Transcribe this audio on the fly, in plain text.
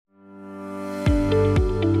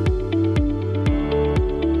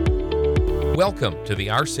Welcome to the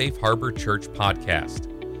Our Safe Harbor Church podcast.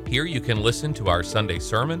 Here you can listen to our Sunday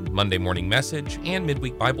sermon, Monday morning message, and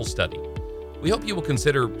midweek Bible study. We hope you will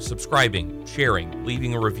consider subscribing, sharing,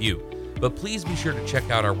 leaving a review, but please be sure to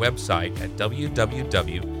check out our website at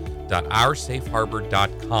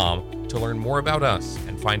www.oursafeharbor.com to learn more about us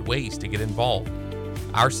and find ways to get involved.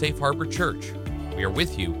 Our Safe Harbor Church, we are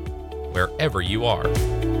with you wherever you are.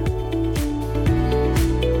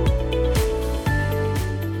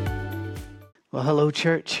 Well, hello,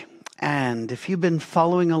 church. And if you've been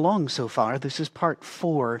following along so far, this is part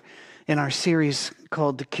 4 in our series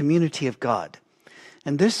called The Community of God.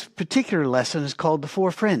 And this particular lesson is called The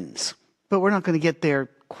Four Friends. But we're not going to get there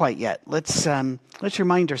quite yet. Let's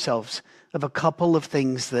remind ourselves of a couple of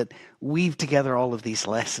things that weave together all of these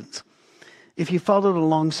lessons. If you followed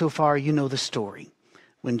along so far, you know the story.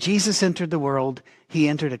 When Jesus entered the world, he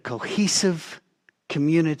entered a cohesive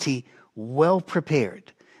community, well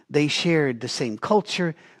prepared. They shared the same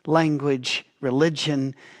culture, language,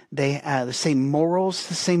 religion. They had the same morals,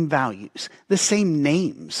 the same values, the same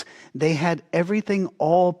names. They had everything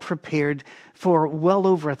all prepared for well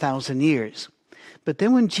over 1,000 years. But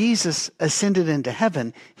then when Jesus ascended into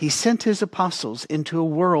heaven, he sent his apostles into a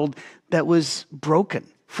world that was broken,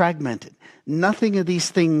 fragmented. Nothing of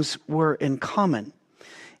these things were in common.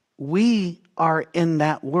 We are in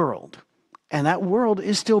that world. And that world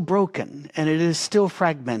is still broken, and it is still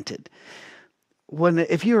fragmented.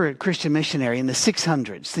 If you were a Christian missionary in the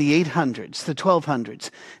 600s, the 800s, the 1200s,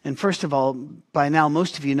 and first of all, by now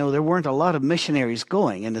most of you know there weren't a lot of missionaries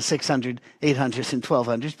going in the 600s, 800s, and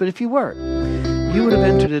 1200s, but if you were, you would have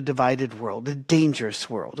entered a divided world, a dangerous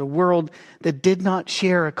world, a world that did not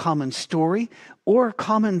share a common story or a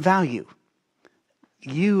common value.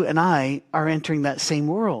 You and I are entering that same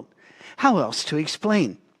world. How else to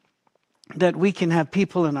explain that we can have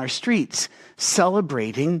people in our streets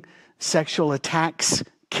celebrating sexual attacks,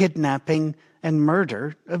 kidnapping, and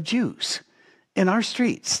murder of Jews in our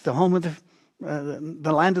streets, the home of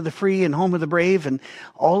the land of the free and home of the brave, and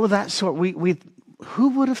all of that sort? Who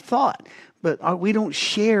would have thought? But we don't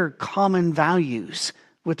share common values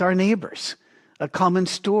with our neighbors, a common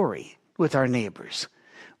story with our neighbors.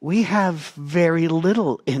 We have very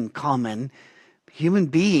little in common. Human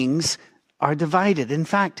beings are divided. In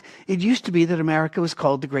fact, it used to be that America was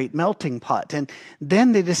called the Great Melting Pot. And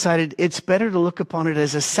then they decided it's better to look upon it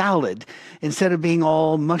as a salad. Instead of being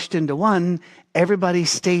all mushed into one, everybody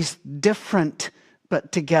stays different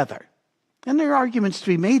but together. And there are arguments to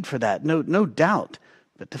be made for that, no doubt.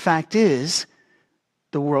 But the fact is,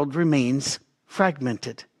 the world remains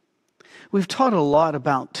fragmented. We've taught a lot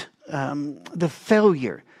about the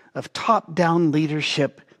failure of top-down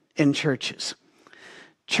leadership in churches.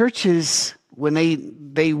 Churches, when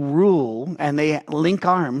they rule and they link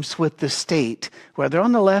arms with the state, whether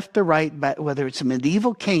on the left or right, whether it's a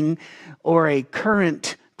medieval king or a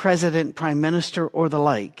current president, prime minister, or the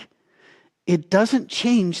like, it doesn't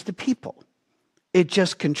change the people. It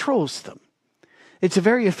just controls them. It's a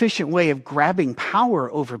very efficient way of grabbing power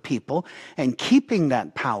over people and keeping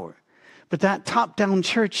that power. But that top-down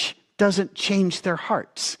church doesn't change their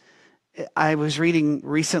hearts. I was reading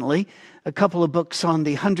recently a couple of books on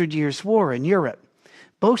the 100 Years' War in Europe.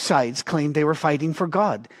 Both sides claimed they were fighting for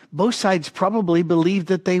God. Both sides probably believed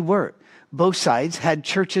that they were. Both sides had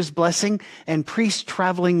churches blessing and priests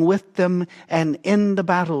traveling with them and in the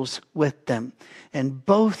battles with them. And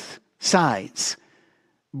both sides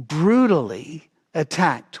brutally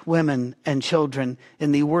attacked women and children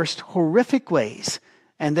in the worst horrific ways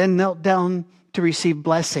and then knelt down to receive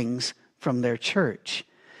blessings from their church.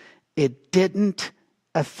 It didn't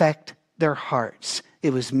affect their hearts.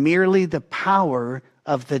 It was merely the power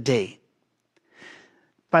of the day.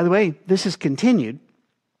 By the way, this has continued,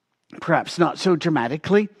 perhaps not so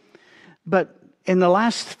dramatically, but in the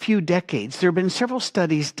last few decades, there have been several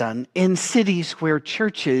studies done in cities where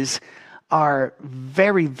churches are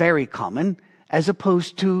very, very common, as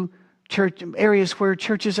opposed to areas where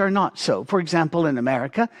churches are not so. For example, in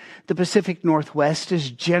America, the Pacific Northwest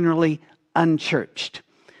is generally unchurched.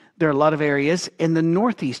 There are a lot of areas in the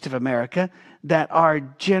northeast of America that are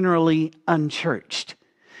generally unchurched.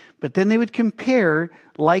 But then they would compare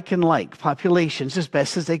like and like populations as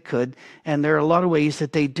best as they could. And there are a lot of ways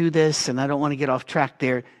that they do this, and I don't want to get off track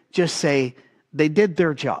there. Just say they did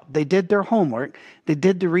their job. They did their homework. They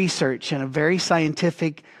did the research in a very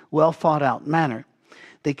scientific, well thought out manner.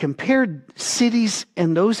 They compared cities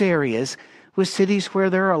in those areas with cities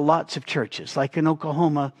where there are lots of churches, like in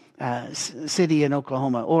Oklahoma City in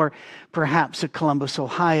Oklahoma, or perhaps a Columbus,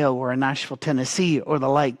 Ohio, or a Nashville, Tennessee, or the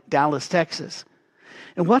like, Dallas, Texas.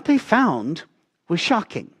 And what they found was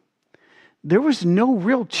shocking. There was no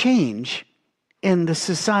real change in the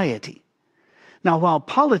society. Now, while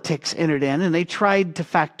politics entered in, and they tried to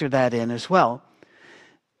factor that in as well,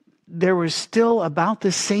 there was still about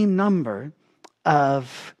the same number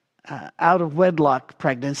of out-of-wedlock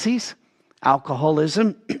pregnancies,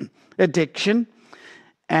 alcoholism, addiction,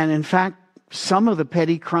 and in fact, some of the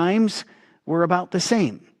petty crimes were about the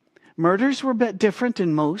same. Murders were a bit different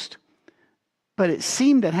in most, but it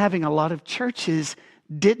seemed that having a lot of churches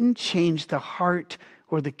didn't change the heart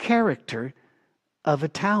or the character of a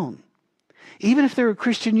town. Even if there were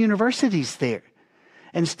Christian universities there,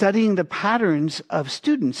 and studying the patterns of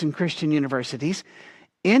students in Christian universities,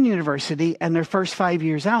 in university and their first 5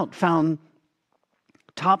 years out, found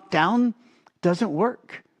top down doesn't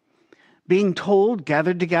work. Being told,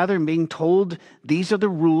 gathered together and being told, these are the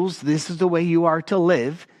rules, this is the way you are to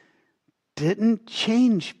live, didn't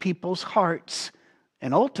change people's hearts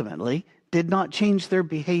and ultimately did not change their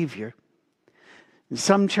behavior. In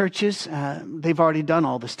some churches, they've already done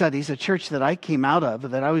all the studies. A church that I came out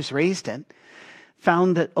of, that I was raised in,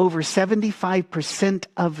 found that over 75%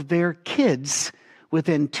 of their kids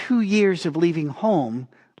within 2 years of leaving home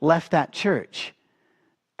left that church.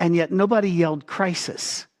 And yet nobody yelled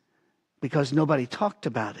crisis because nobody talked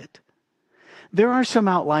about it. There are some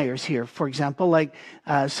outliers here, for example, like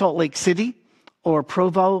Salt Lake City or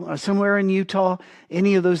Provo, or somewhere in Utah,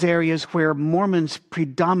 any of those areas where Mormons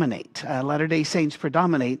predominate, Latter-day Saints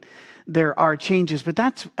predominate, there are changes. But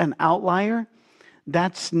that's an outlier.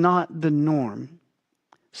 That's not the norm.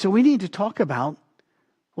 So we need to talk about,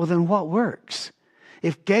 well, then what works?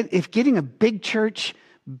 If getting a big church,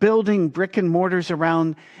 building brick and mortars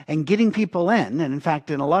around and getting people in, and in fact,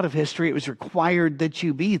 in a lot of history, it was required that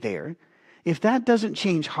you be there. If that doesn't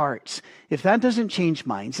change hearts, if that doesn't change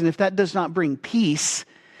minds, and if that does not bring peace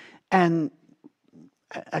and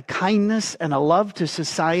a kindness and a love to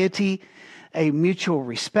society, a mutual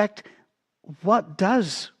respect, what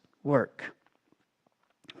does work?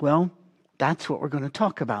 Well, that's what we're going to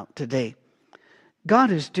talk about today. God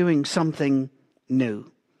is doing something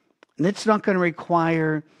new. And it's not going to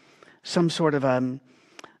require some sort of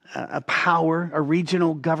a power, a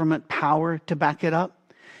regional government power to back it up.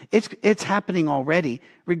 It's happening already,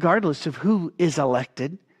 regardless of who is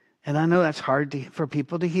elected. And I know that's hard for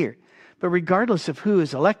people to hear. But regardless of who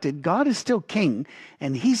is elected, God is still king,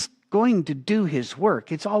 and he's going to do his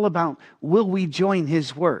work. It's all about, will we join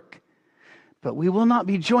his work? But we will not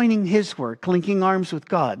be joining his work, linking arms with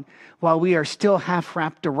God, while we are still half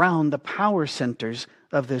wrapped around the power centers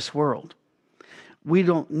of this world. We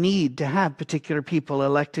don't need to have particular people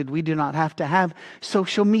elected. We do not have to have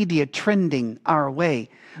social media trending our way.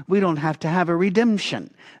 We don't have to have a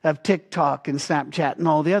redemption of TikTok and Snapchat and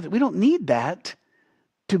all the other. We don't need that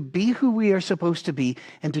to be who we are supposed to be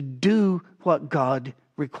and to do what God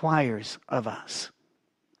requires of us.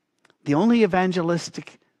 The only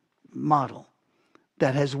evangelistic model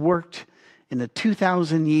that has worked in the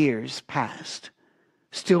 2,000 years past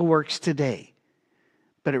still works today.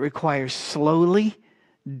 But it requires slowly,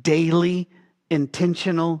 daily,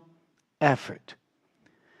 intentional effort.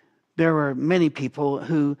 There were many people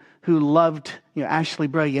who loved, Ashley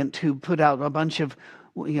Brilliant, who put out a bunch of,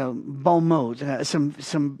 bon mots,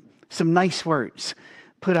 some nice words,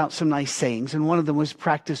 put out some nice sayings, and one of them was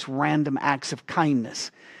practice random acts of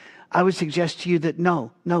kindness. I would suggest to you that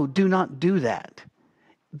no, do not do that.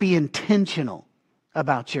 Be intentional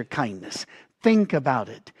about your kindness. Think about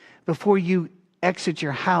it. Before you exit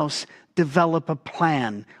your house, develop a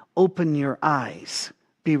plan. Open your eyes.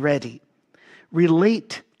 Be ready.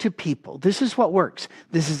 Relate to people. This is what works.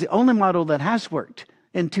 This is the only model that has worked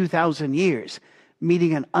in 2,000 years.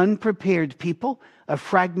 Meeting an unprepared people, a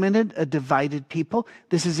fragmented, a divided people.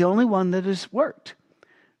 This is the only one that has worked.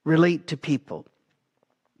 Relate to people.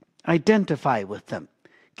 Identify with them.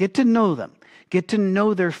 Get to know them. Get to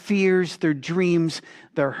know their fears, their dreams,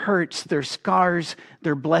 their hurts, their scars,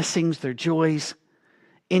 their blessings, their joys.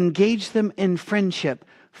 Engage them in friendship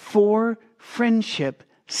for friendship's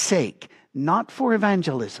sake, not for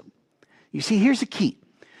evangelism. You see, here's a key.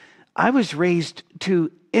 I was raised to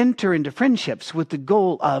enter into friendships with the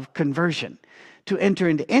goal of conversion, to enter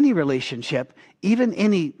into any relationship, even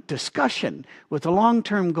any discussion, with the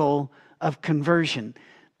long-term goal of conversion.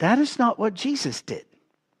 That is not what Jesus did.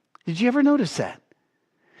 Did you ever notice that?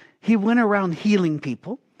 He went around healing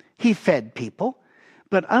people. He fed people.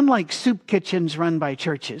 But unlike soup kitchens run by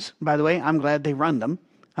churches, by the way, I'm glad they run them.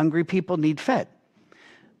 Hungry people need fed.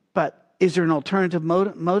 But is there an alternative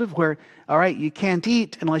motive where, all right, you can't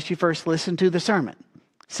eat unless you first listen to the sermon,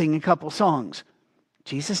 sing a couple songs?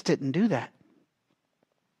 Jesus didn't do that.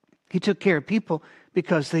 He took care of people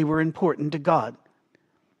because they were important to God.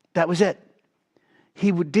 That was it.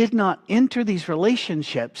 He did not enter these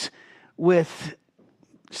relationships with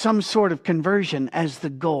some sort of conversion as the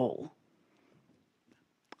goal.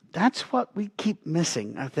 That's what we keep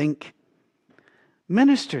missing, I think.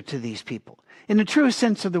 Minister to these people. In the truest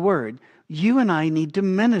sense of the word, you and I need to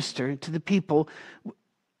minister to the people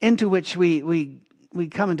into which we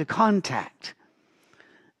come into contact.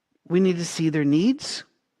 We need to see their needs.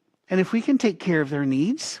 And if we can take care of their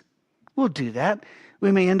needs, we'll do that.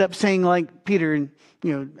 We may end up saying like Peter,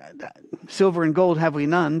 silver and gold have we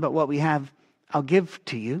none, but what we have I'll give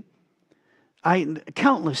to you.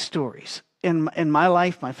 Countless stories in my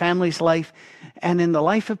life, my family's life, and in the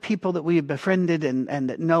life of people that we have befriended and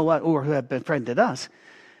that know or who have befriended us,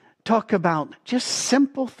 talk about just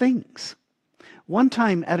simple things. One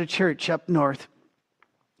time at a church up north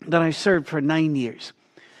that I served for 9 years,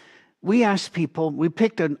 we asked people, we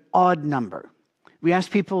picked an odd number. We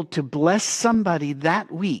asked people to bless somebody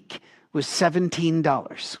that week with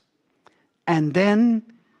 $17. And then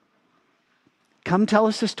come tell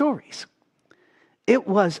us the stories. It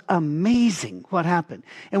was amazing what happened.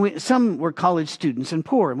 And some were college students and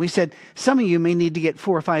poor. And we said, some of you may need to get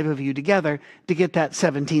 4 or 5 of you together to get that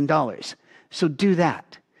 $17. So do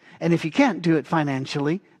that. And if you can't do it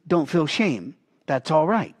financially, don't feel shame. That's all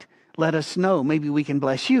right. Let us know. Maybe we can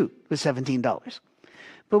bless you with $17.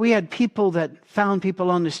 But we had people that found people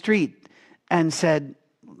on the street and said,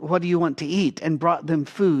 what do you want to eat? And brought them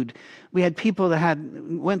food. We had people that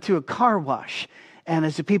went through a car wash, and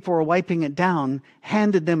as the people were wiping it down,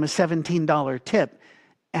 handed them a $17 tip.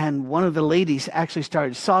 And one of the ladies actually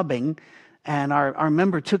started sobbing, and our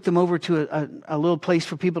member took them over to a little place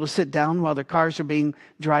for people to sit down while their cars are being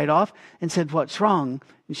dried off and said, what's wrong?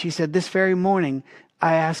 And she said, this very morning,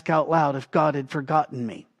 I asked out loud if God had forgotten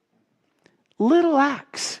me. Little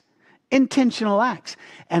acts, intentional acts.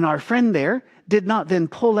 And our friend there did not then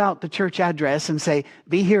pull out the church address and say,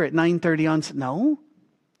 be here at 9:30 on... No.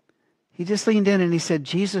 He just leaned in and he said,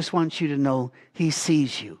 Jesus wants you to know he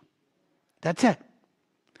sees you. That's it.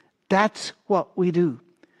 That's what we do.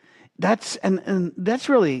 And that's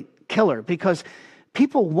really killer, because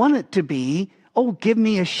people want it to be, oh, give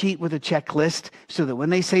me a sheet with a checklist so that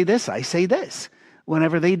when they say this, I say this.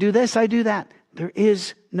 Whenever they do this, I do that. There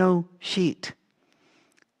is no sheet.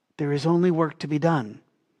 There is only work to be done.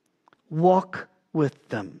 Walk with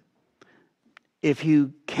them. If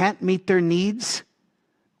you can't meet their needs,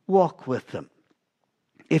 walk with them.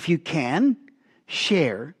 If you can,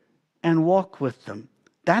 share and walk with them.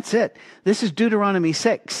 That's it. This is Deuteronomy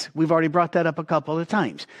 6. We've already brought that up a couple of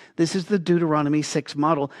times. This is the Deuteronomy 6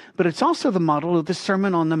 model, but it's also the model of the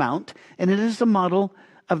Sermon on the Mount, and it is the model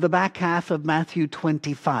of the back half of Matthew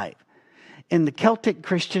 25. In the Celtic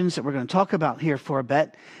Christians that we're going to talk about here for a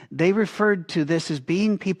bit, they referred to this as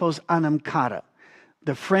being people's anam cara,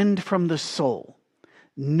 the friend from the soul.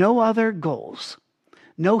 No other goals,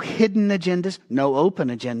 no hidden agendas, no open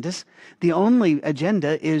agendas. The only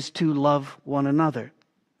agenda is to love one another.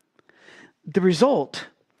 The result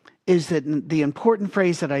is that the important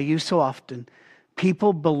phrase that I use so often,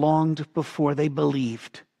 people belonged before they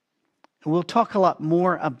believed. And we'll talk a lot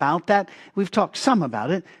more about that. We've talked some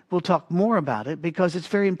about it. We'll talk more about it because it's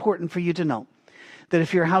very important for you to know that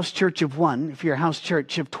if you're a house church of 1, if you're a house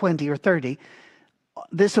church of 20 or 30,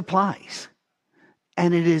 this applies.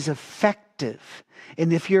 And it is effective.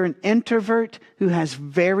 And if you're an introvert who has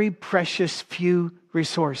very precious few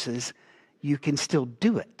resources, you can still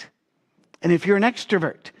do it. And if you're an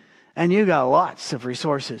extrovert and you got lots of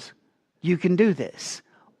resources, you can do this.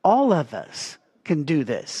 All of us can do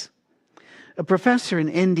this. A professor in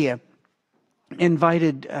India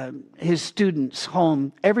invited his students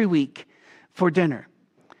home every week for dinner.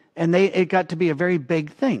 And it got to be a very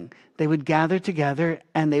big thing. They would gather together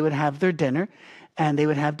and they would have their dinner and they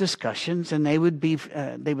would have discussions and they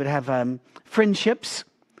would have friendships.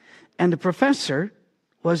 And the professor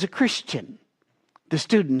was a Christian. The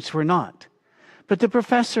students were not. But the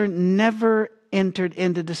professor never entered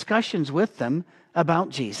into discussions with them about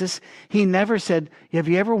Jesus. He never said, have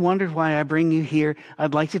you ever wondered why I bring you here?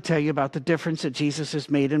 I'd like to tell you about the difference that Jesus has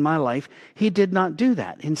made in my life. He did not do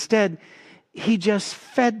that. Instead, he just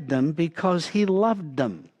fed them because he loved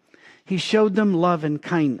them. He showed them love and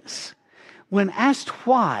kindness. When asked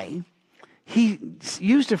why, he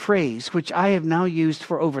used a phrase which I have now used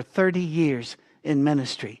for over 30 years in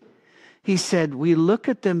ministry. He said, we look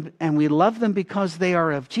at them and we love them because they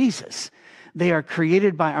are of Jesus. They are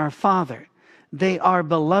created by our Father. They are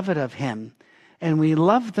beloved of him. And we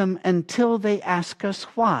love them until they ask us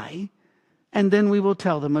why, and then we will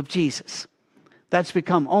tell them of Jesus. That's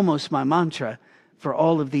become almost my mantra for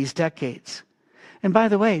all of these decades. And by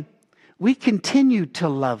the way, we continue to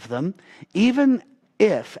love them even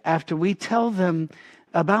if, after we tell them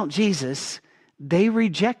about Jesus, they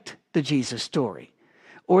reject the Jesus story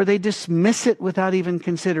or they dismiss it without even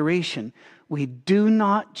consideration. We do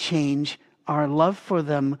not change our love for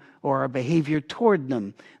them or our behavior toward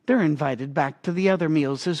them. They're invited back to the other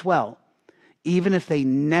meals as well. Even if they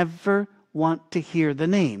never want to hear the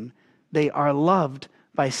name, they are loved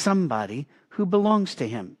by somebody who belongs to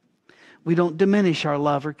him. We don't diminish our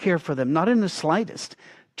love or care for them, not in the slightest.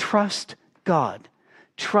 Trust God.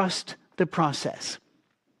 Trust the process.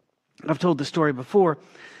 I've told the story before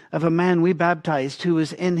of a man we baptized who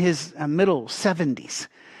was in his middle 70s,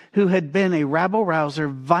 who had been a rabble-rouser,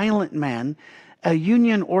 violent man, a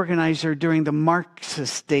union organizer during the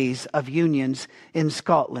Marxist days of unions in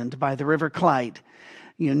Scotland by the River Clyde.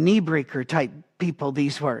 Knee-breaker type people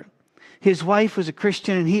these were. His wife was a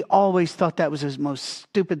Christian, and he always thought that was the most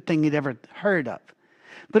stupid thing he'd ever heard of.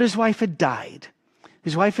 But his wife had died.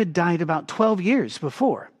 His wife had died about 12 years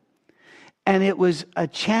before. And it was a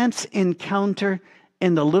chance encounter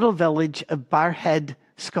in the little village of Barrhead,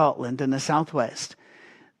 Scotland, in the southwest,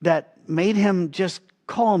 that made him just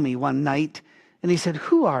call me one night. And he said,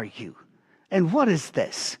 "Who are you? And what is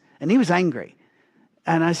this?" And he was angry.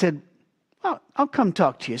 And I said, "Well, I'll come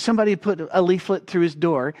talk to you." Somebody put a leaflet through his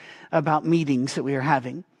door about meetings that we were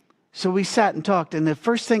having. So we sat and talked. And the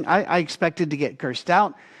first thing I expected to get cursed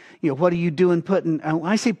out. What are you doing putting, when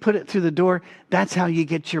I say put it through the door, that's how you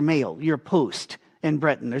get your mail, your post in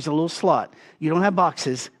Britain. There's a little slot. You don't have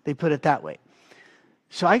boxes. They put it that way.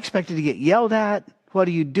 So I expected to get yelled at. "What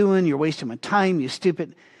are you doing? You're wasting my time, you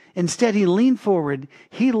stupid." Instead, he leaned forward.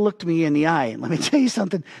 He looked me in the eye. And let me tell you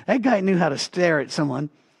something. That guy knew how to stare at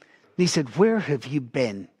someone. He said, "Where have you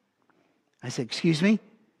been?" I said, "Excuse me?"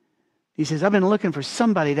 He says, "I've been looking for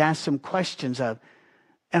somebody to ask some questions of."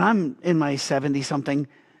 And I'm in my 70-something.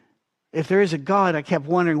 If there is a God, I kept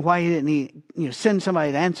wondering why didn't he send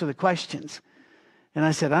somebody to answer the questions. And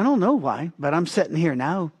I said, "I don't know why, but I'm sitting here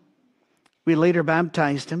now." We later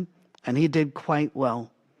baptized him, and he did quite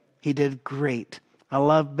well. He did great. I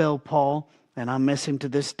love Bill Paul, and I miss him to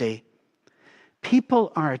this day.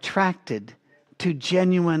 People are attracted to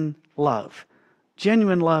genuine love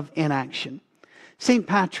in action. St.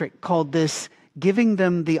 Patrick called this giving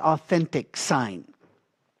them the authentic sign.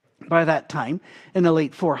 By that time, in the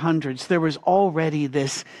late 400s, there was already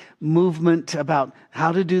this movement about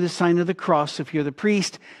how to do the sign of the cross if you're the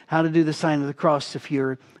priest, how to do the sign of the cross if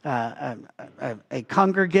you're a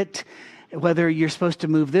congregate, whether you're supposed to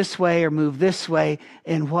move this way or move this way,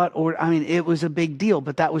 in what order. I mean, it was a big deal,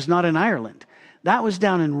 but that was not in Ireland. That was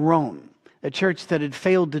down in Rome, a church that had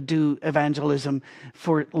failed to do evangelism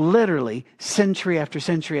for literally century after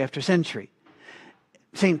century after century.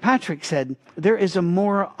 St. Patrick said, there is a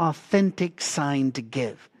more authentic sign to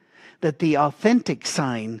give, that the authentic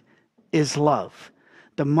sign is love.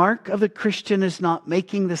 The mark of the Christian is not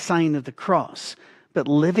making the sign of the cross, but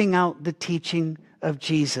living out the teaching of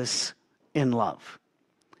Jesus in love.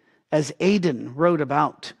 As Aidan wrote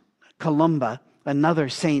about Columba, another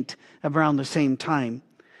saint around the same time,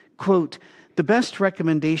 quote, "The best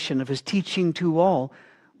recommendation of his teaching to all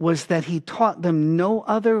was that he taught them no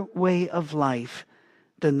other way of life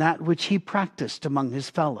than that which he practiced among his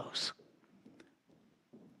fellows."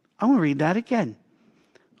 I want to read that again,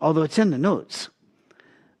 although it's in the notes.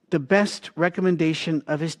 The best recommendation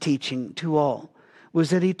of his teaching to all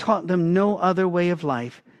was that he taught them no other way of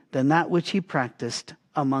life than that which he practiced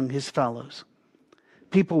among his fellows.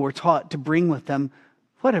 People were taught to bring with them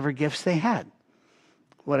whatever gifts they had,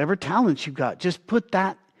 whatever talents you got. Just put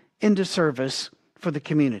that into service for the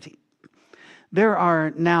community. There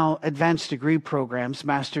are now advanced degree programs,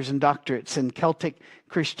 masters and doctorates in Celtic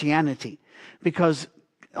Christianity, because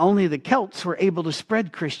only the Celts were able to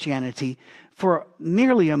spread Christianity for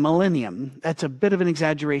nearly a millennium. That's a bit of an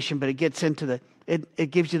exaggeration, but it gets into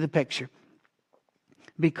it gives you the picture.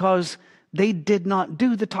 Because they did not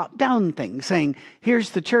do the top-down thing, saying,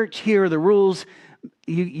 here's the church, here are the rules.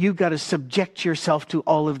 You've got to subject yourself to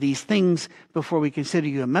all of these things before we consider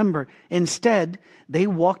you a member. Instead, they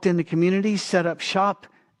walked into communities, set up shop,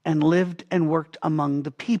 and lived and worked among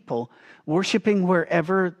the people, worshiping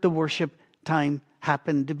wherever the worship time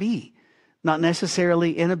happened to be. Not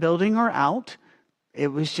necessarily in a building or out. It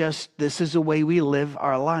was just, this is the way we live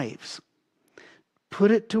our lives.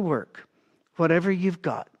 Put it to work, whatever you've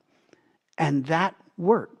got. And that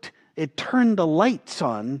worked. It turned the lights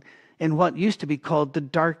on in what used to be called the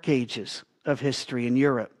Dark Ages of history in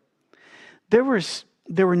Europe. There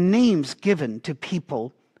were names given to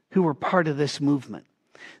people who were part of this movement.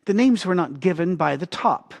 The names were not given by the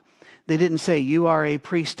top. They didn't say, you are a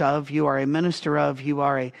priest of, you are a minister of, you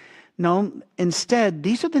are a... No, instead,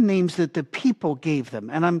 these are the names that the people gave them.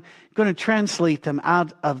 And I'm going to translate them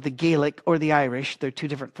out of the Gaelic or the Irish. They're two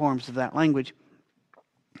different forms of that language.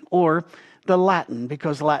 Or the Latin,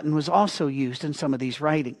 because Latin was also used in some of these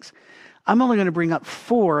writings. I'm only going to bring up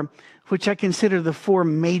 4, which I consider the 4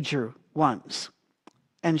 major ones,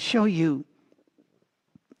 and show you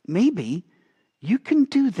maybe you can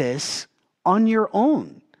do this on your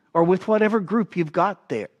own or with whatever group you've got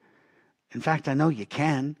there. In fact, I know you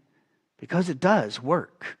can, because it does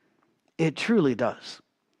work. It truly does.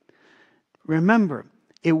 Remember,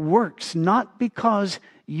 it works not because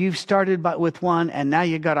you've started with 1 and now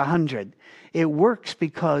you got 100. It works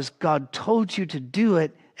because God told you to do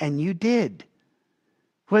it and you did.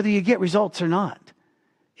 Whether you get results or not,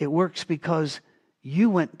 it works because you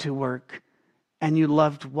went to work and you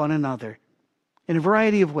loved one another in a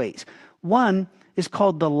variety of ways. One is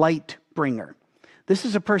called the light bringer. This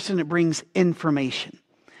is a person that brings information,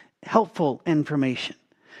 helpful information.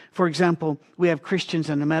 For example, we have Christians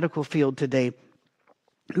in the medical field today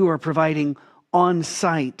who are providing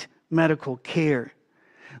on-site medical care.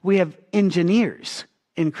 We have engineers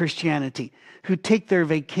in Christianity who take their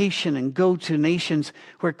vacation and go to nations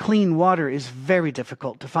where clean water is very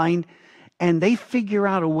difficult to find, and they figure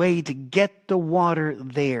out a way to get the water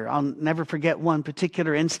there. I'll never forget one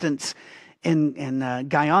particular instance in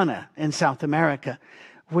Guyana in South America,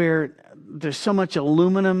 where there's so much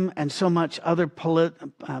aluminum and so much other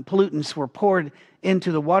pollutants were poured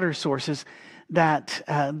into the water sources that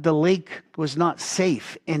the lake was not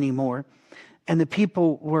safe anymore. And the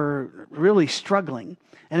people were really struggling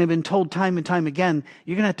and had been told time and time again,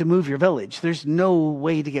 you're going to have to move your village. There's no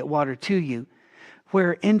way to get water to you.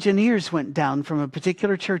 Where engineers went down from a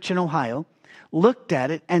particular church in Ohio, looked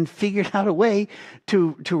at it, and figured out a way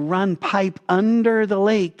to run pipe under the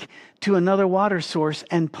lake to another water source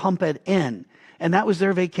and pump it in. And that was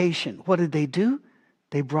their vacation. What did they do?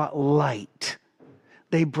 They brought light.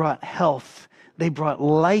 They brought health. They brought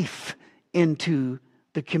life into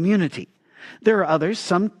the community. There are others,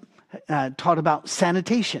 some taught about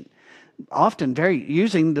sanitation, often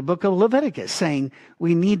using the book of Leviticus, saying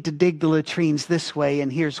we need to dig the latrines this way,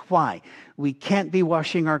 and here's why. We can't be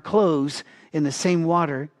washing our clothes in the same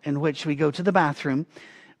water in which we go to the bathroom.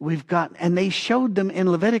 And they showed them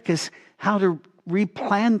in Leviticus how to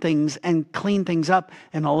replan things and clean things up,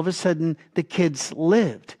 and all of a sudden the kids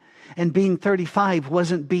lived. And being 35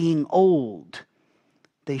 wasn't being old.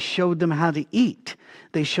 They showed them how to eat.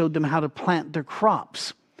 They showed them how to plant their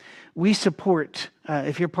crops. We support,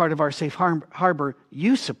 if you're part of our Safe Harbor,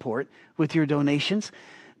 you support with your donations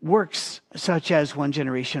works such as One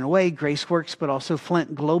Generation Away, Grace Works, but also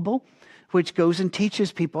Flint Global, which goes and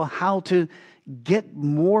teaches people how to get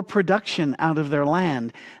more production out of their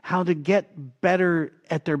land, how to get better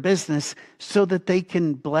at their business so that they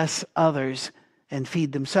can bless others and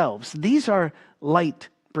feed themselves. These are light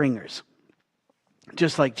bringers.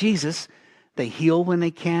 Just like Jesus, they heal when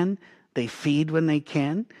they can, they feed when they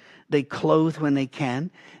can, they clothe when they can.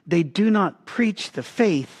 They do not preach the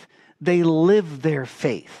faith, they live their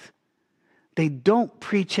faith. They don't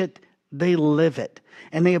preach it, they live it.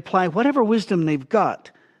 And they apply whatever wisdom they've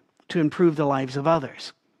got to improve the lives of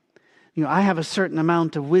others. You know, I have a certain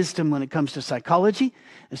amount of wisdom when it comes to psychology,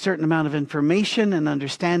 a certain amount of information and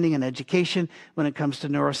understanding and education when it comes to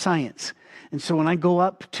neuroscience. And so when I go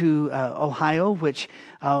up to Ohio, which,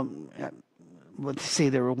 let's see,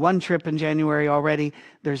 there were one trip in January already.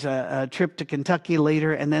 There's a trip to Kentucky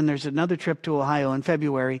later, and then there's another trip to Ohio in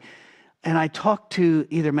February. And I talk to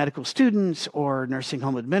either medical students or nursing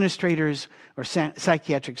home administrators or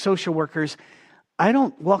psychiatric social workers. I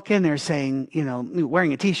don't walk in there saying,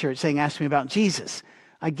 wearing a t-shirt saying, ask me about Jesus.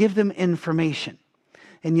 I give them information.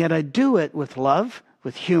 And yet I do it with love,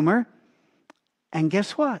 with humor. And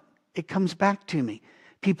guess what? It comes back to me.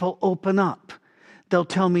 People open up. They'll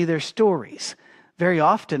tell me their stories. Very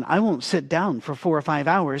often, I won't sit down for 4 or 5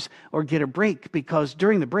 hours or get a break because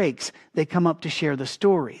during the breaks, they come up to share the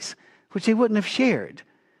stories, which they wouldn't have shared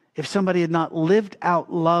if somebody had not lived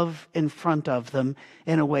out love in front of them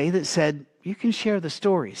in a way that said, you can share the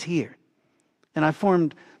stories here. And I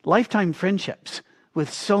formed lifetime friendships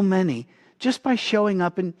with so many just by showing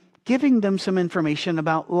up and giving them some information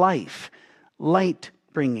about life, light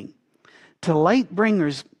bringing. To light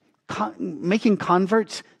bringers, making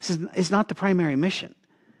converts is not the primary mission.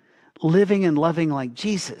 Living and loving like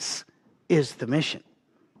Jesus is the mission.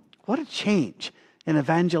 What a change in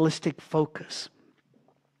evangelistic focus.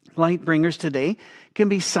 Light bringers today can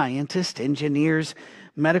be scientists, engineers,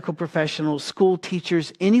 medical professionals, school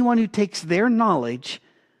teachers, anyone who takes their knowledge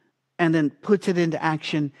and then puts it into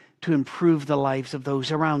action to improve the lives of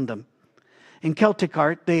those around them. In Celtic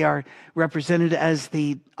art, they are represented as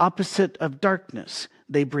the opposite of darkness.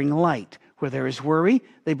 They bring light. Where there is worry,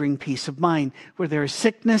 they bring peace of mind. Where there is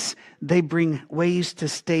sickness, they bring ways to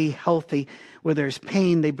stay healthy. Where there's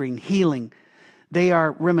pain, they bring healing. They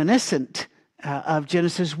are reminiscent of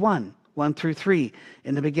Genesis 1 through 3.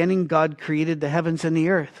 In the beginning, God created the heavens and the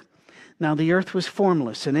earth. Now the earth was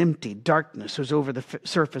formless and empty. Darkness was over the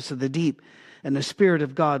surface of the deep. And the Spirit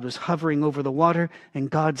of God was hovering over the water. And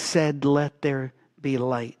God said, "Let there be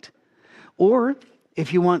light." Or,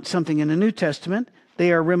 if you want something in the New Testament,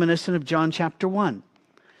 they are reminiscent of John chapter 1.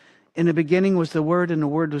 In the beginning was the Word, and the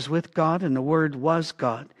Word was with God, and the Word was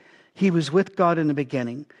God. He was with God in the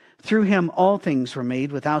beginning. Through him all things were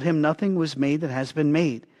made. Without him nothing was made that has been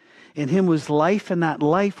made. In him was life, and that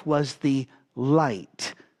life was the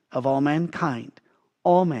light of all mankind.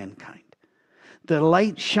 All mankind. The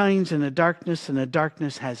light shines in the darkness, and the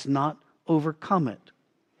darkness has not overcome it.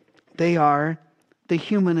 They are the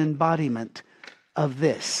human embodiment of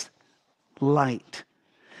this light.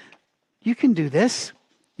 You can do this.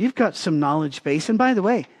 You've got some knowledge base. And by the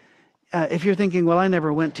way, if you're thinking, well, I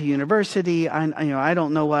never went to university, I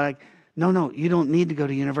don't know what No, you don't need to go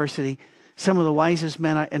to university. Some of the wisest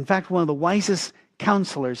men, in fact, one of the wisest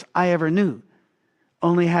counselors I ever knew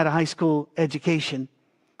only had a high school education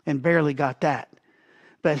and barely got that.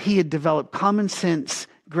 But he had developed common sense,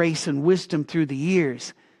 grace, and wisdom through the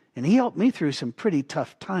years. And he helped me through some pretty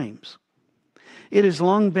tough times. It has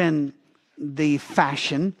long been the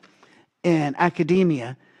fashion in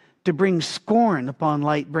academia to bring scorn upon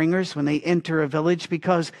light bringers when they enter a village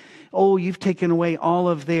because, you've taken away all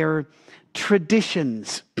of their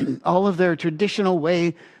traditions, all of their traditional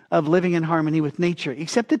way of living in harmony with nature.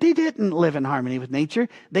 Except that they didn't live in harmony with nature.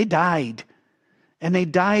 They died. And they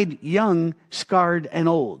died young, scarred, and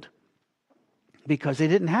old because they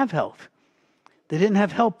didn't have health. They didn't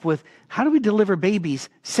have help with how do we deliver babies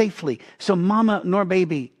safely so mama nor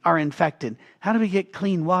baby are infected? How do we get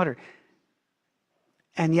clean water?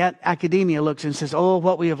 And yet academia looks and says,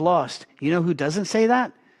 what we have lost. You know who doesn't say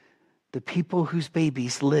that? The people whose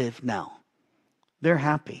babies live now. They're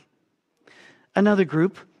happy. Another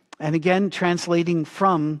group, and again, translating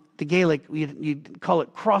from the Gaelic, you'd call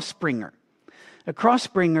it crossbringer. A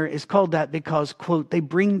crossbringer is called that because, quote, they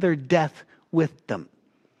bring their death with them.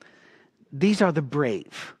 These are the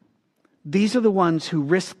brave. These are the ones who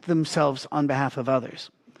risk themselves on behalf of others.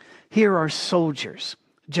 Here are soldiers,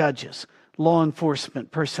 judges, law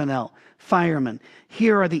enforcement personnel, firemen.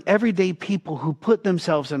 Here are the everyday people who put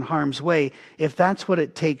themselves in harm's way if that's what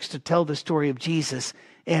it takes to tell the story of Jesus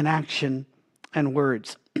in action and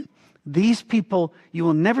words. These people, you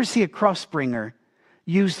will never see a crossbringer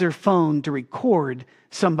use their phone to record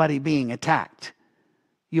somebody being attacked.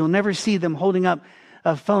 You'll never see them holding up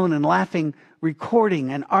a phone and laughing,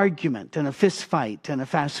 recording an argument and a fist fight in a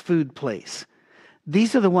fast food place.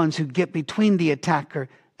 These are the ones who get between the attacker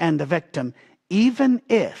and the victim, even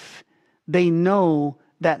if they know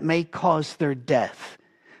that may cause their death,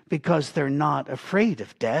 because they're not afraid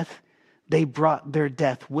of death. They brought their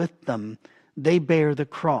death with them. They bear the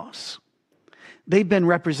cross. They've been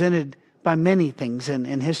represented by many things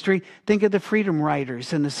in history. Think of the freedom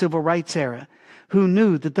riders in the civil rights era who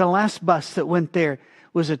knew that the last bus that went there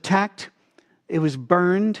was attacked, it was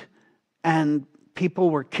burned, and people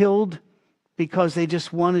were killed because they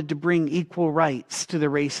just wanted to bring equal rights to the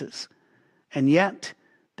races. And yet,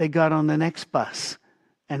 they got on the next bus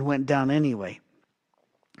and went down anyway.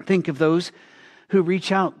 Think of those who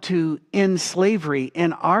reach out to end slavery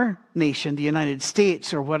in our nation, the United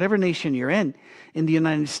States, or whatever nation you're in. In the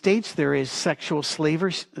United States, there is sexual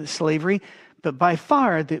slavery, but by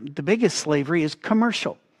far the biggest slavery is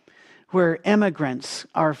commercial, where immigrants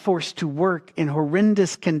are forced to work in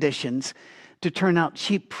horrendous conditions to turn out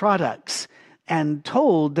cheap products and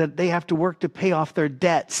told that they have to work to pay off their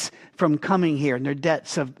debts from coming here and their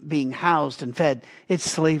debts of being housed and fed. It's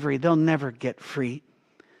slavery. They'll never get free.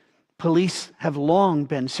 Police have long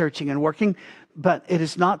been searching and working, but it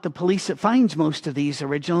is not the police that finds most of these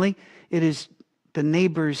originally. It is the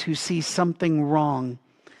neighbors who see something wrong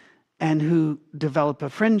and who develop a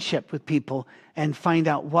friendship with people and find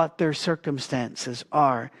out what their circumstances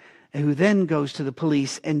are, and who then goes to the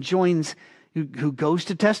police and joins, who goes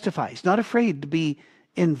to testify. He's not afraid to be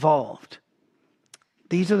involved.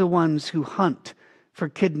 These are the ones who hunt for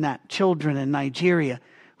kidnapped children in Nigeria,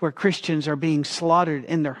 where Christians are being slaughtered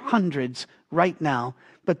in their hundreds right now,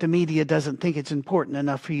 but the media doesn't think it's important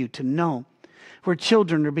enough for you to know. Where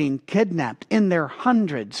children are being kidnapped in their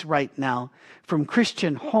hundreds right now from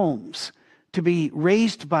Christian homes to be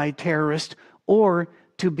raised by terrorists or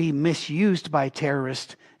to be misused by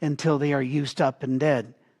terrorists until they are used up and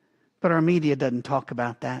dead. But our media doesn't talk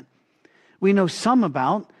about that. We know some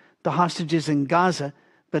about the hostages in Gaza,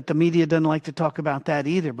 but the media doesn't like to talk about that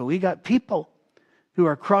either. But we got people who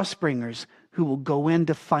are cross-bringers who will go in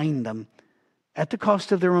to find them at the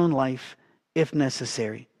cost of their own life if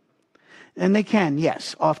necessary. And they can,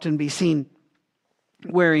 yes, often be seen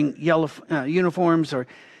wearing yellow uniforms or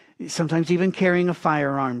sometimes even carrying a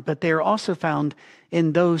firearm. But they are also found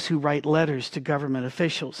in those who write letters to government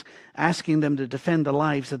officials, asking them to defend the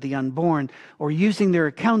lives of the unborn, or using their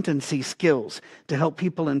accountancy skills to help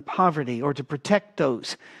people in poverty or to protect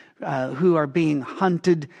those who are being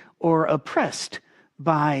hunted or oppressed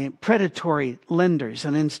by predatory lenders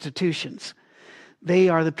and institutions. They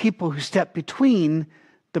are the people who step between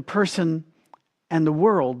the person and the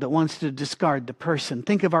world that wants to discard the person.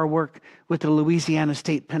 Think of our work with the Louisiana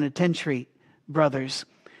State Penitentiary brothers,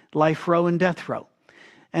 Life Row and Death Row.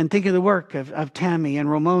 And think of the work of Tammy and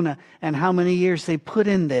Ramona and how many years they put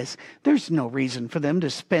in this. There's no reason for them to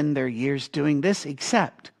spend their years doing this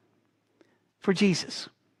except for Jesus.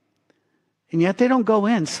 And yet they don't go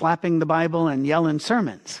in slapping the Bible and yelling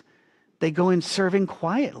sermons. They go in serving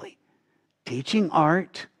quietly, teaching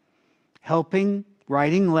art, helping,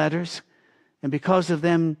 writing letters. And because of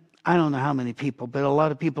them, I don't know how many people, but a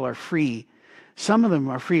lot of people are free. Some of them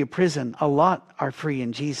are free of prison. A lot are free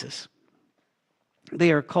in Jesus.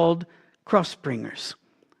 They are called cross-bringers.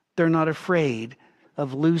 They're not afraid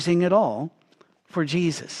of losing it all for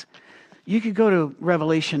Jesus. You could go to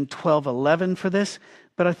Revelation 12:11 for this,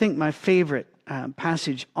 but I think my favorite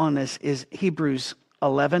passage on this is Hebrews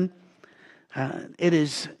 11.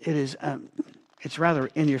 It's rather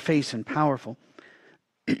in your face and powerful.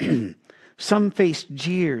 Some faced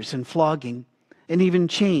jeers and flogging, and even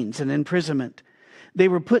chains and imprisonment. They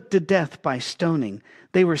were put to death by stoning.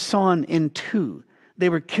 They were sawn in two. They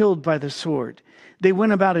were killed by the sword. They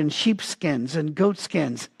went about in sheepskins and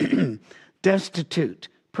goatskins, destitute,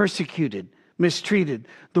 persecuted, mistreated.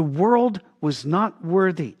 The world was not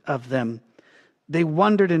worthy of them. They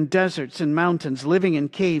wandered in deserts and mountains, living in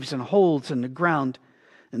caves and holes in the ground.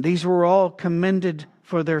 And these were all commended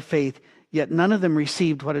for their faith, yet none of them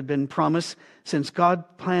received what had been promised, since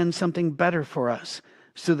God planned something better for us,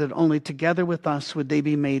 so that only together with us would they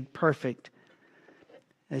be made perfect.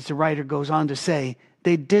 As the writer goes on to say,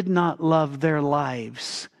 they did not love their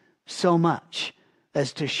lives so much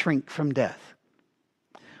as to shrink from death.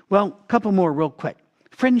 Well, a couple more real quick.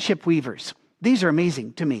 Friendship weavers. These are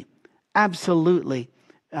amazing to me. Absolutely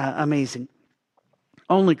amazing.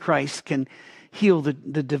 Only Christ can heal the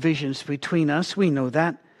divisions between us. We know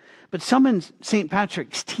that. But some in St.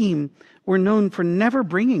 Patrick's team were known for never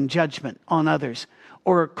bringing judgment on others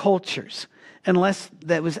or cultures unless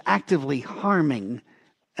that was actively harming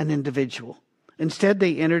an individual. Instead,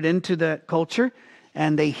 they entered into the culture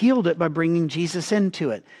and they healed it by bringing Jesus into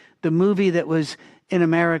it. The movie that was in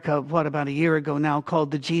America, about a year ago now,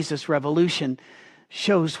 called The Jesus Revolution,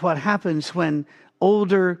 shows what happens when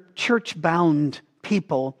older church-bound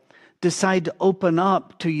people decide to open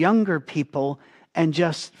up to younger people and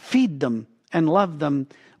just feed them and love them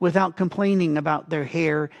without complaining about their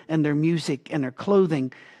hair and their music and their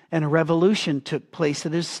clothing. And a revolution took place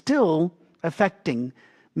that is still affecting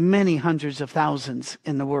many hundreds of thousands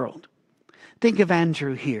in the world. Think of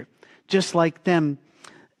Andrew here. Just like him,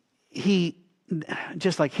 they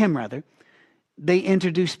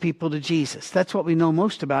introduced people to Jesus. That's what we know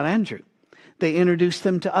most about Andrew. They introduce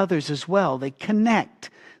them to others as well. They connect.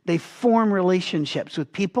 They form relationships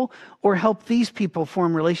with people or help these people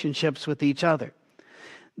form relationships with each other.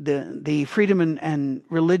 The freedom and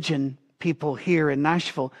religion people here in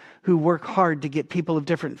Nashville who work hard to get people of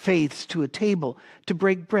different faiths to a table to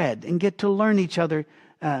break bread and get to learn each other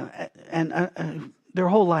and their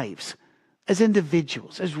whole lives as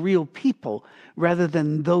individuals, as real people, rather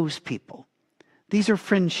than those people. These are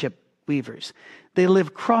friendship weavers. They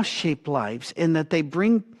live cross-shaped lives in that they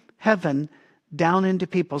bring heaven down into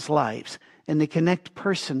people's lives and they connect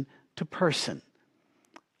person to person.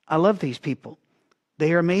 I love these people.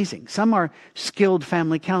 They are amazing. Some are skilled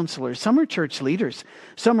family counselors. Some are church leaders.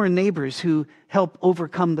 Some are neighbors who help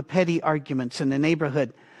overcome the petty arguments in the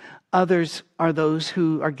neighborhood. Others are those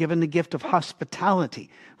who are given the gift of hospitality,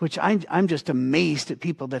 which I'm just amazed at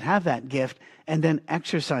people that have that gift and then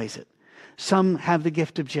exercise it. Some have the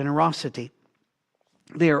gift of generosity.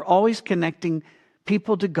 They are always connecting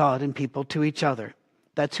people to God and people to each other.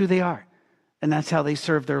 That's who they are. And that's how they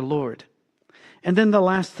serve their Lord. And then the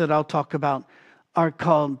last that I'll talk about are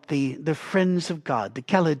called the friends of God, the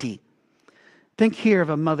Keledi. Think here of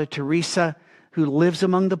a Mother Teresa who lives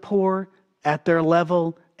among the poor at their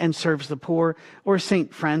level and serves the poor, or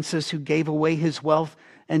St. Francis, who gave away his wealth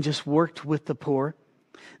and just worked with the poor.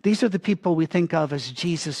 These are the people we think of as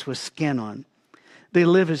Jesus with skin on. They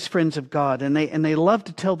live as friends of God, and they love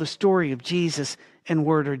to tell the story of Jesus in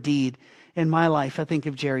word or deed. In my life, I think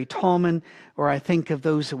of Jerry Tallman, or I think of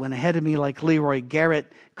those that went ahead of me like Leroy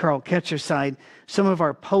Garrett, Carl Ketcherside, some of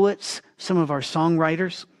our poets, some of our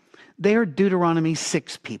songwriters. They are Deuteronomy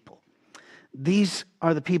 6 people. These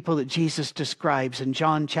are the people that Jesus describes in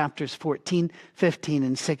John chapters 14, 15,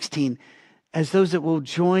 and 16 as those that will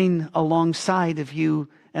join alongside of you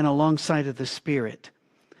and alongside of the Spirit.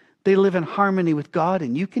 They live in harmony with God,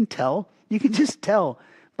 and you can just tell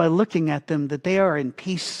by looking at them that they are at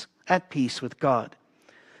peace with God.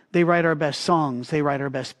 They write our best songs. They write our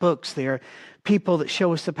best books. They are people that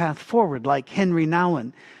show us the path forward, like Henry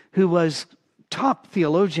Nouwen, who was top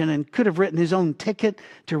theologian and could have written his own ticket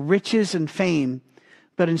to riches and fame,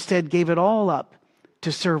 but instead gave it all up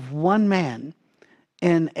to serve one man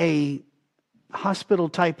in a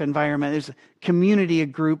hospital-type environment. There's a community, a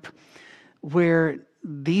group where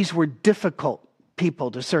these were difficult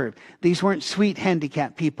people to serve. These weren't sweet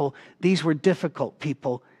handicapped people. These were difficult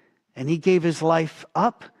people. And he gave his life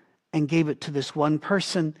up and gave it to this one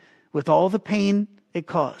person with all the pain it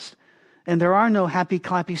caused. And there are no happy,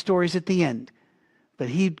 clappy stories at the end. But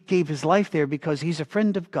he gave his life there because he's a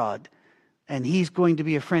friend of God, and he's going to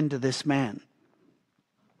be a friend to this man.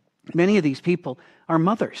 Many of these people are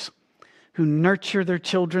mothers who nurture their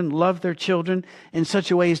children, love their children in such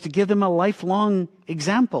a way as to give them a lifelong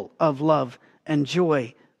example of love and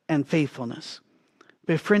joy and faithfulness.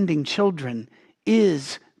 Befriending children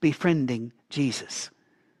is befriending Jesus.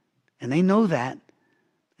 And they know that,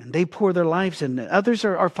 and they pour their lives in it. Others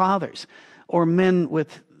are fathers or men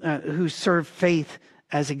who serve faith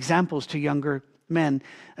as examples to younger men.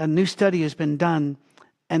 A new study has been done,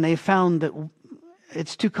 and they found that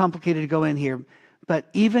it's too complicated to go in here, but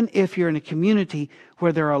even if you're in a community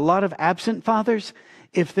where there are a lot of absent fathers,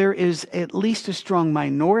 if there is at least a strong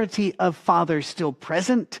minority of fathers still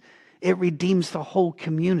present, it redeems the whole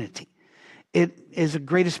community. It is the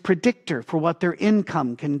greatest predictor for what their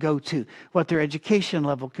income can go to, what their education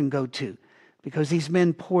level can go to, because these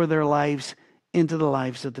men pour their lives into the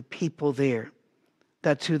lives of the people there.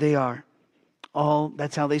 That's who they are.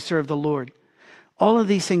 That's how they serve the Lord. All of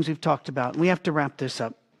these things we've talked about, and we have to wrap this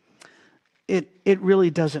up. It really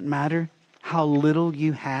doesn't matter how little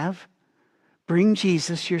you have. Bring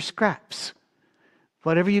Jesus your scraps.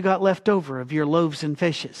 Whatever you got left over of your loaves and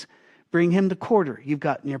fishes, bring him the quarter you've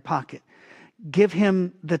got in your pocket. Give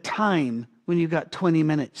him the time when you've got 20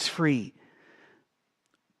 minutes free.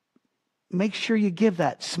 Make sure you give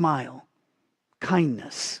that smile,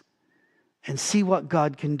 kindness, and see what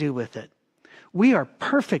God can do with it. We are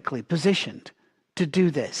perfectly positioned to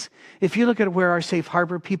do this. If you look at where our Safe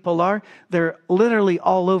Harbor people are, they're literally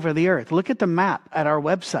all over the earth. Look at the map at our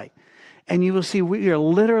website, and you will see we are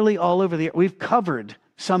literally all over the earth. We've covered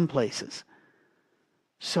some places.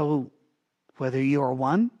 So whether you are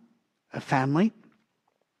one, a family,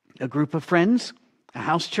 a group of friends, a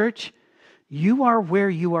house church, you are where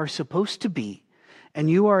you are supposed to be, and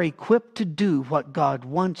you are equipped to do what God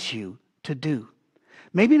wants you to do.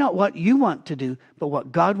 Maybe not what you want to do, but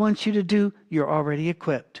what God wants you to do, you're already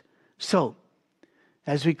equipped. So,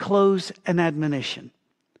 as we close, an admonition.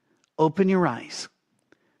 Open your eyes.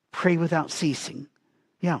 Pray without ceasing.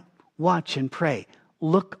 Watch and pray.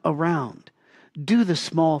 Look around. Do the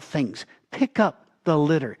small things. Pick up the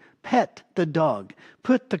litter. Pet the dog.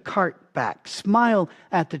 Put the cart back. Smile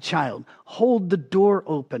at the child. Hold the door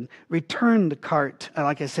open. Return the cart.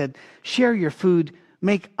 Like I said, share your food.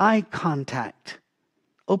 Make eye contact.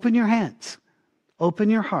 Open your hands. Open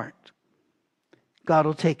your heart. God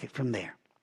will take it from there.